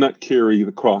Jesus could not carry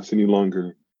the cross any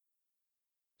longer,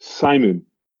 Simon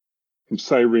from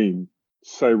Cyrene,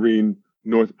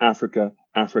 North Africa,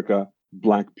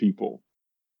 Black people.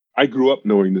 I grew up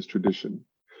knowing this tradition,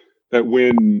 that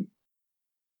when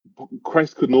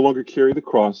Christ could no longer carry the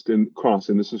cross, and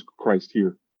this is Christ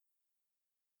here.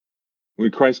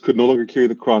 When Christ could no longer carry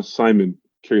the cross, Simon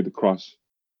carried the cross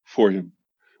for him.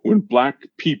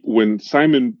 When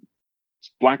Simon's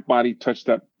black body touched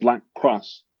that black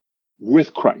cross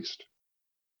with Christ,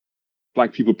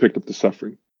 Black people picked up the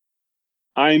suffering.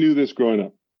 I knew this growing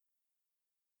up.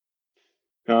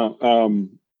 Now,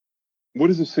 what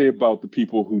does it say about the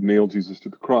people who nailed Jesus to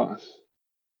the cross?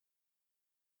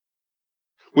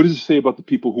 What does it say about the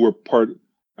people who are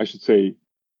I should say,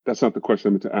 that's not the question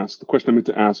I meant to ask. The question I meant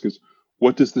to ask is,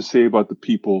 what does this say about the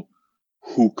people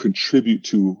who contribute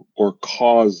to or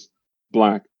cause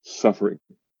Black suffering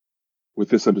with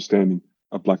this understanding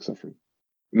of Black suffering?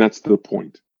 And that's the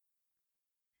point.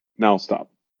 Now I'll stop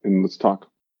and let's talk.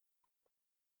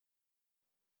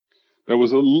 That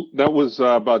was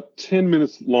about 10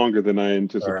 minutes longer than I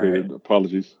anticipated. Right.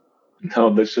 Apologies.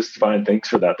 No, that's just fine. Thanks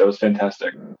for that. That was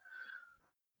fantastic.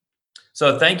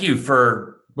 So thank you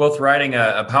for both writing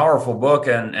a powerful book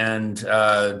and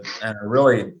a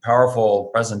really powerful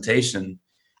presentation.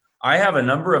 I have a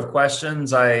number of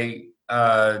questions.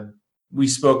 We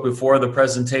spoke before the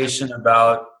presentation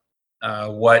about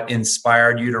what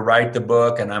inspired you to write the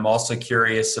book, and I'm also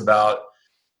curious about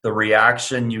the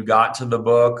reaction you got to the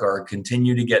book or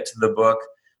continue to get to the book.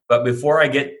 But before I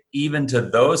get even to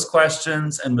those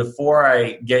questions and before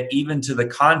I get even to the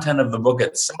content of the book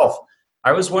itself,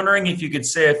 I was wondering if you could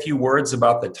say a few words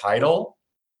about the title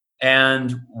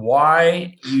and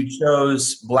why you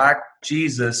chose Black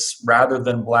Jesus rather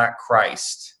than Black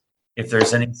Christ, if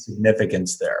there's any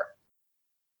significance there.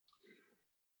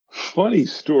 Funny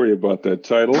story about that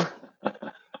title.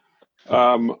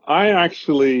 I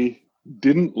actually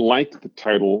didn't like the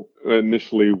title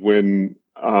initially when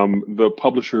the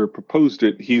publisher proposed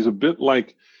it. He's a bit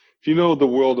like, if you know the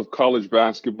world of college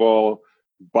basketball,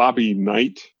 Bobby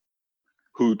Knight,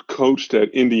 who coached at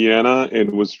Indiana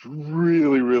and was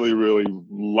really, really, really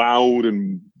loud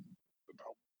and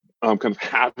kind of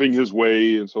having his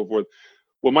way and so forth.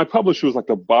 Well, my publisher was like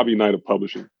the Bobby Knight of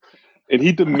publishing. And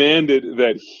he demanded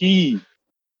that he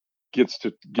gets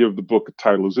to give the book a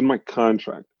title. It was in my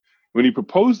contract. When he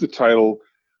proposed the title,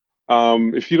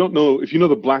 if you know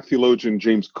the Black theologian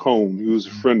James Cone, who was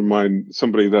a friend of mine,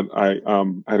 somebody that I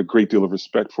had a great deal of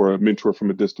respect for, a mentor from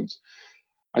a distance.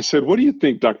 I said, what do you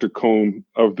think, Dr. Cone,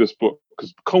 of this book?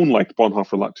 Because Cone liked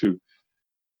Bonhoeffer a lot too.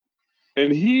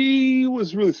 And he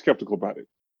was really skeptical about it.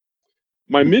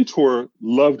 My mentor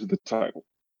loved the title.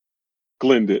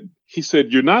 Glenn did. He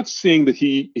said, you're not saying that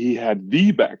he had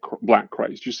the Black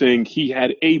Christ. You're saying he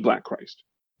had a Black Christ.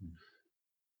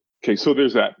 Okay, so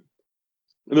there's that.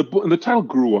 And the title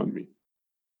grew on me.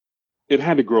 It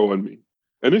had to grow on me.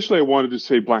 Initially, I wanted to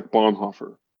say Black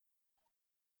Bonhoeffer.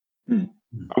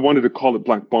 I wanted to call it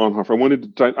Black Bonhoeffer.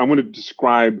 I wanted to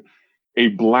describe a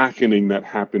blackening that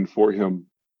happened for him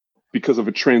because of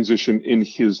a transition in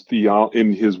his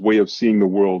in his way of seeing the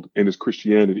world and his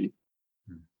Christianity.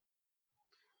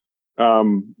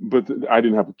 But I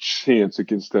didn't have a chance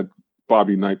against that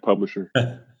Bobby Knight publisher.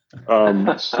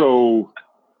 So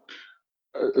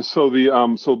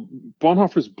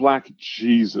Bonhoeffer's Black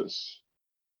Jesus.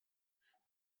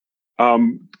 Not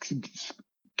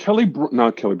Kelly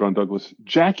Brown Douglas.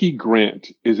 Jackie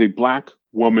Grant is a black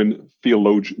woman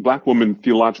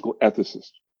theological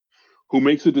ethicist who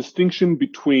makes a distinction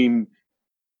between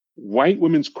white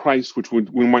women's Christ, which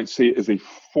we might say is a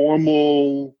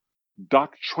formal,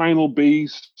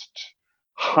 doctrinal-based,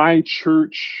 high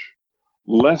church,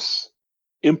 less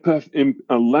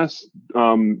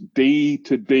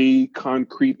day-to-day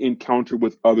concrete encounter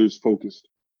with others focused,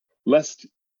 less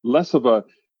of a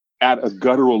at a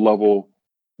guttural level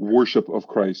worship of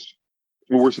Christ,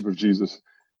 or worship of Jesus,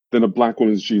 than a black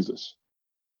woman's Jesus.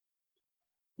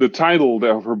 The title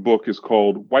of her book is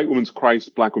called White Woman's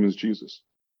Christ, Black Woman's Jesus.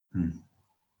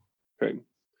 Okay.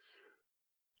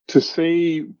 To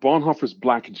say Bonhoeffer's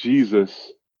Black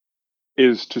Jesus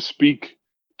is to speak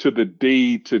to the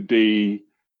day-to-day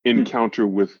encounter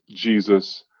with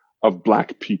Jesus of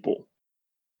black people.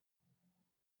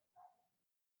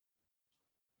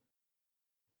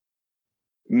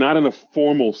 Not in a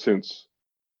formal sense,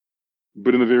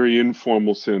 but in a very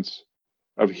informal sense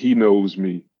of he knows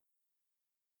me.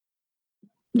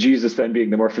 Jesus then being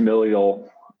the more familiar,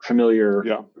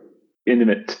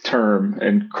 intimate term,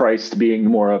 and Christ being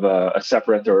more of a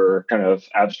separate or kind of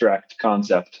abstract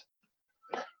concept.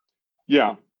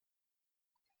 Yeah.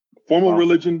 Formal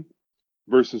religion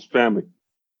versus family.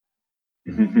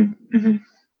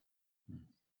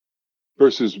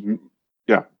 Versus,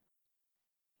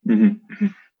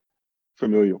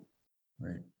 familial.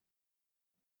 Right.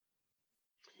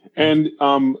 And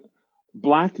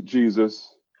Black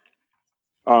Jesus,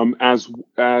 as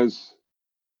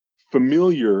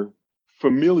familial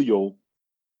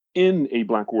in a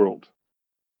black world.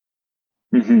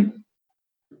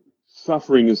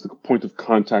 Suffering is the point of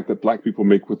contact that black people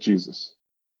make with Jesus,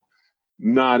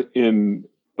 not in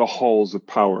the halls of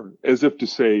power, as if to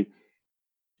say,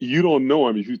 you don't know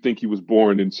him if you think he was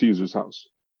born in Caesar's house.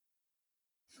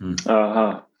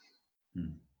 Because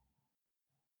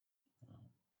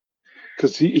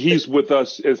he's with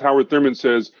us, as Howard Thurman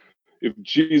says, if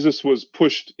Jesus was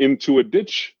pushed into a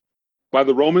ditch by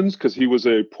the Romans because he was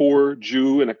a poor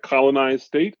Jew in a colonized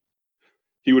state,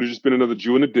 he would have just been another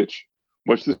Jew in a ditch.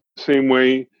 Much the same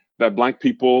way that black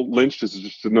people lynched is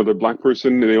just another black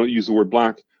person. They don't use the word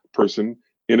black person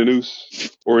in a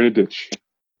noose or in a ditch.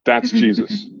 That's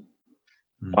Jesus.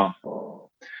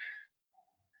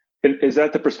 Is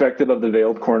that the perspective of the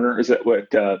veiled corner? Is that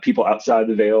what people outside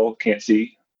the veil can't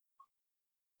see?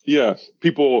 Yes.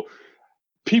 People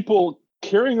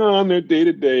carrying on their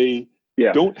day-to-day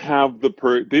don't have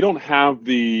they don't have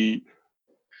the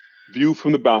view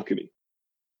from the balcony.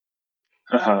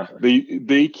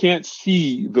 They can't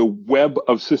see the web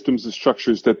of systems and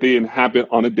structures that they inhabit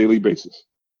on a daily basis.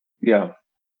 Yeah.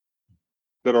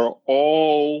 That are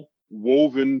all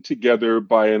woven together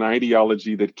by an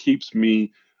ideology that keeps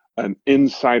me an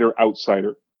insider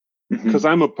outsider. Because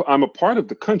I'm a part of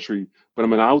the country, but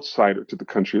I'm an outsider to the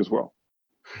country as well.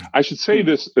 I should say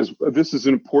this is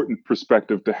an important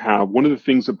perspective to have. One of the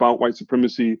things about white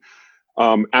supremacy,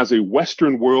 as a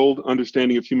Western world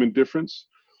understanding of human difference,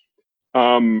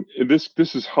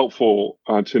 this is helpful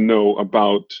to know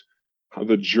about how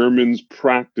the Germans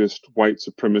practiced white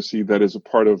supremacy that is a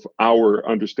part of our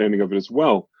understanding of it as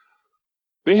well.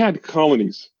 They had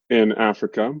colonies in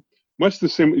Africa, much the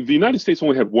same. The United States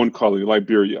only had one colony,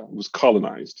 Liberia. It was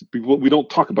colonized. We don't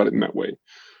talk about it in that way.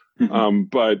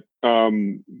 But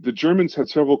the Germans had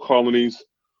several colonies.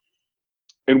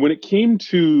 And when it came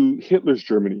to Hitler's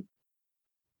Germany,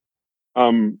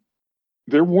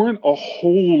 there weren't a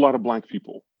whole lot of black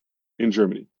people in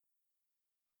Germany.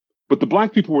 But the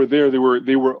black people were there.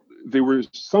 They were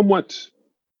somewhat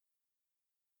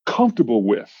comfortable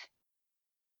with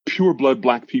pure blood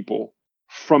black people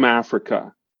from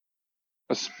Africa,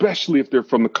 especially if they're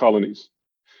from the colonies,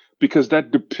 because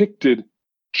that depicted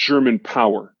German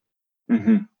power.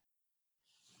 And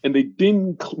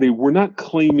they were not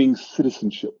claiming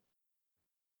citizenship.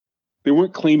 They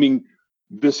weren't claiming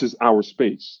this is our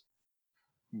space.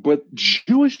 But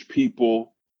Jewish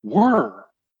people were.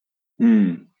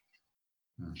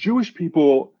 Jewish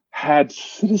people had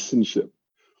citizenship.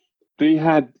 They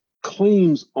had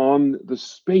claims on the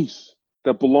space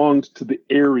that belonged to the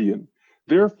Aryan.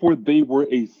 Therefore, they were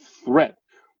a threat.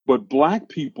 But Black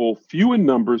people, few in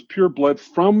numbers, pure blood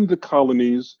from the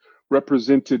colonies,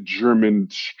 represented German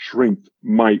strength,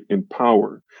 might, and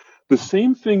power. The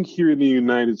same thing here in the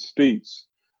United States.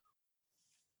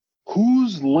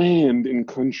 Whose land and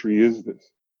country is this?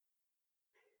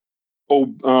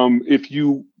 If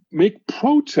you make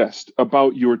protest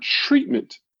about your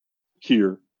treatment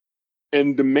here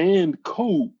and demand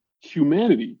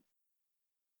co-humanity,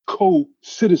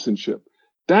 co-citizenship,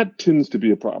 that tends to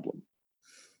be a problem.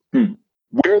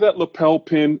 Wear that lapel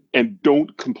pin and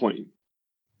don't complain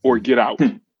or get out.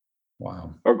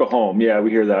 Wow. Or go home. Yeah, we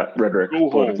hear that rhetoric Go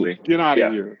politically. Home. Get out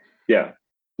of here. Yeah.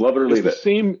 Love it or leave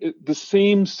it. The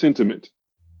same sentiment.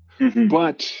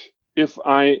 But if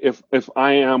I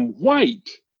am white,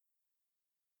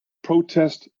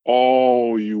 protest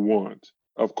all you want.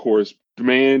 Of course,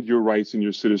 demand your rights and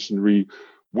your citizenry.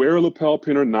 Wear a lapel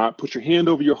pin or not, put your hand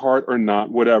over your heart or not,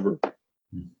 whatever.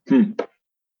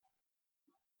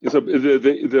 It's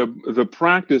the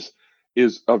practice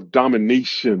is of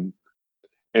domination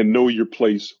and know your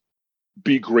place,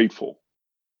 be grateful,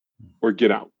 or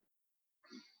get out.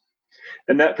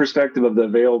 And that perspective of the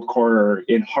veiled corner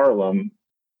in Harlem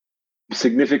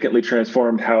significantly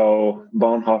transformed how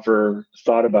Bonhoeffer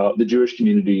thought about the Jewish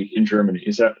community in Germany.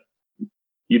 Is that,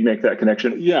 you'd make that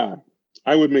connection? Yeah,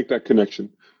 I would make that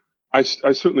connection. I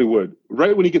certainly would.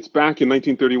 Right when he gets back in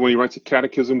 1931, he writes a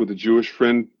catechism with a Jewish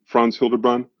friend, Franz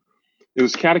Hildebrand. In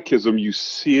his catechism, you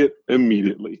see it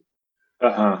immediately.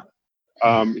 Before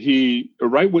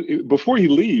he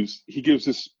leaves, he gives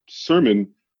this sermon.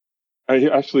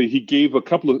 He gave a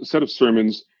set of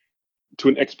sermons to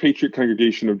an expatriate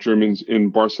congregation of Germans in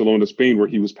Barcelona, Spain, where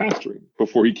he was pastoring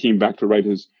before he came back to write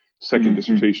his second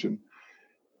dissertation.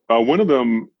 One of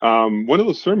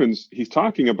those sermons, he's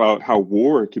talking about how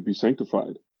war could be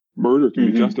sanctified, murder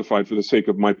can be justified for the sake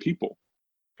of my people.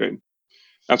 Okay,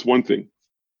 that's one thing.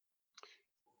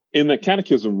 In that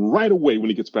catechism, right away when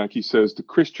he gets back, he says the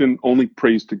Christian only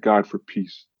prays to God for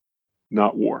peace,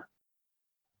 not war.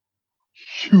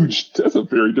 Huge. That's a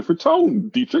very different tone,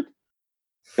 Dietrich.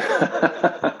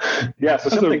 Yeah, so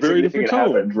something very different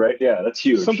tone. Happened, right? Yeah, that's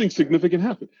huge. Something significant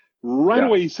happened. Right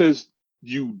away, he says,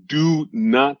 you do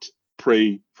not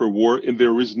pray for war, and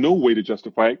there is no way to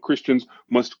justify it. Christians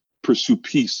must pursue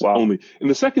peace only. And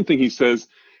the second thing he says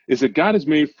is that God has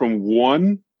made from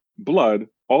one blood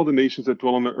all the nations that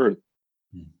dwell on the earth.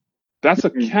 That's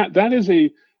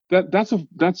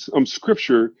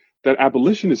scripture that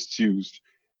abolitionists used,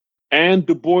 and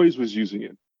Du Bois was using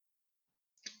it,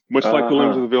 much like the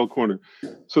Lambs of the Veiled Corner.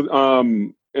 So,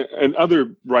 and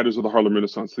other writers of the Harlem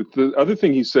Renaissance. The other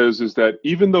thing he says is that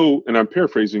even though, and I'm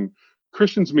paraphrasing,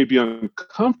 Christians may be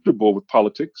uncomfortable with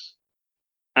politics,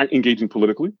 engaging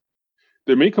politically,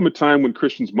 there may come a time when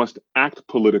Christians must act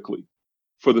politically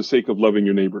for the sake of loving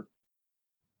your neighbor.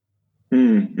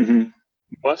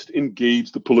 Must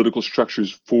engage the political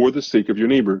structures for the sake of your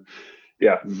neighbor.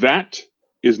 Yeah. That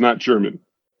is not German.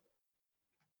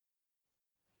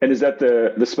 And is that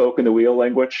the spoke in the wheel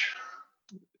language?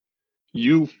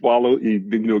 You know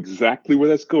exactly where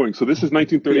that's going. So this is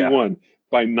 1931.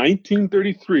 By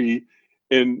 1933,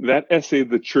 in that essay,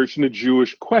 The Church and the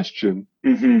Jewish Question,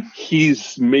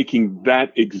 he's making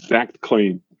that exact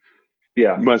claim.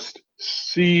 Yeah. Must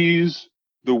seize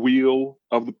the wheel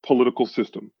of the political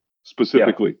system,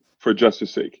 specifically for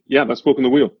justice sake. Yeah, that's spoke in the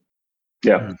wheel.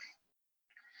 Yeah.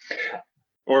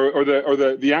 Or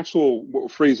the actual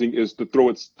phrasing is the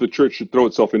church should throw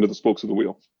itself into the spokes of the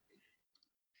wheel.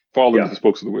 Fall into the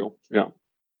spokes of the wheel. Yeah.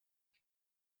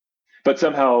 But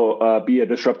somehow be a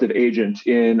disruptive agent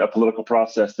in a political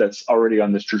process that's already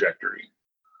on this trajectory.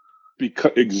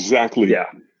 Exactly. Yeah.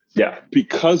 Yeah.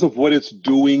 Because of what it's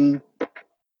doing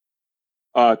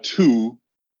to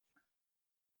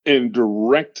and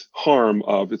direct harm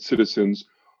of its citizens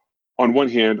on one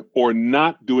hand, or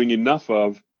not doing enough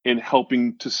of and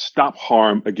helping to stop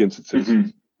harm against its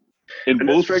citizens. In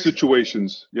both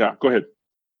situations. Yeah, go ahead.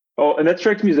 Oh, and that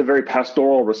strikes me as a very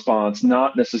pastoral response,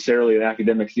 not necessarily an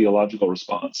academic theological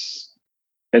response.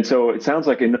 And so it sounds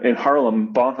like in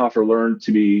Harlem, Bonhoeffer learned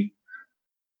to be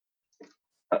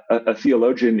a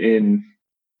theologian in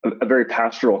a very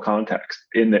pastoral context,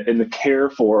 in the care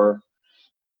for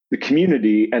the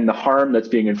community and the harm that's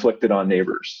being inflicted on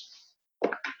neighbors.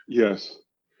 Yes.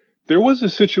 There was a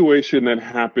situation that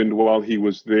happened while he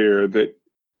was there that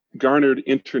garnered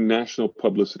international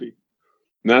publicity.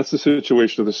 And that's the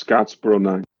situation of the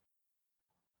Scottsboro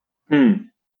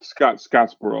Nine.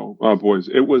 Scottsboro boys.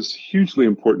 It was hugely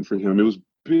important for him. It was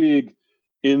big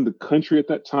in the country at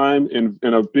that time, and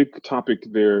a big topic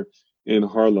there in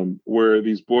Harlem, where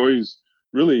these boys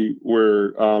really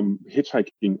were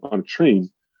hitchhiking on a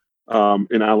train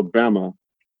in Alabama.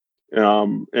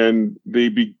 And they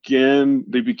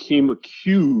became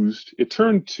accused. It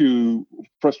turned to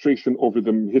frustration over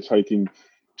them hitchhiking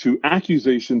to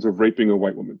accusations of raping a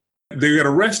white woman. They got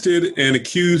arrested and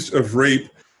accused of rape,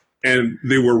 and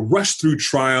they were rushed through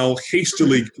trial,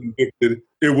 hastily convicted.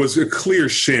 It was a clear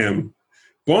sham.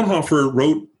 Bonhoeffer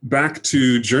wrote back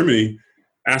to Germany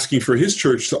asking for his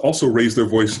church to also raise their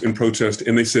voice in protest,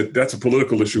 and they said, that's a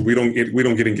political issue. We don't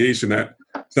get engaged in that.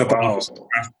 It's not the office of the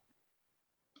pastor.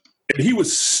 And he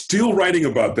was still writing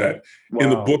about that in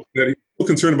the book that he was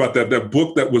concerned about that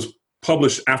book that was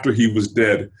published after he was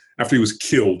dead, after he was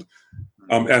killed,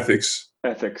 Ethics.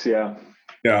 Ethics, yeah.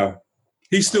 Yeah.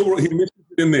 He mentioned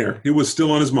it in there. It was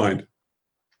still on his mind.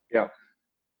 Yeah.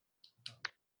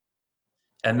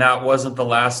 And that wasn't the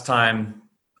last time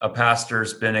a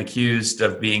pastor's been accused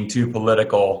of being too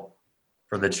political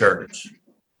for the church.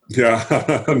 Yeah,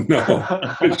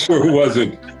 no, it sure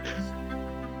wasn't.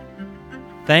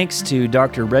 Thanks to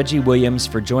Dr. Reggie Williams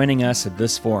for joining us at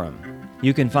this forum.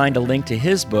 You can find a link to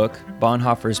his book,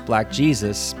 Bonhoeffer's Black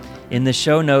Jesus, in the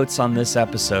show notes on this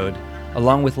episode,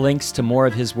 along with links to more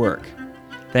of his work.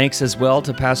 Thanks as well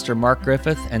to Pastor Mark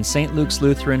Griffith and St. Luke's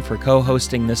Lutheran for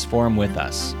co-hosting this forum with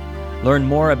us. Learn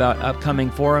more about upcoming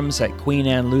forums at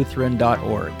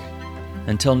queenannelutheran.org.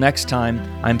 Until next time,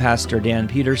 I'm Pastor Dan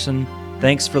Peterson.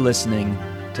 Thanks for listening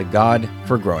to God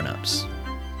for Grown-Ups.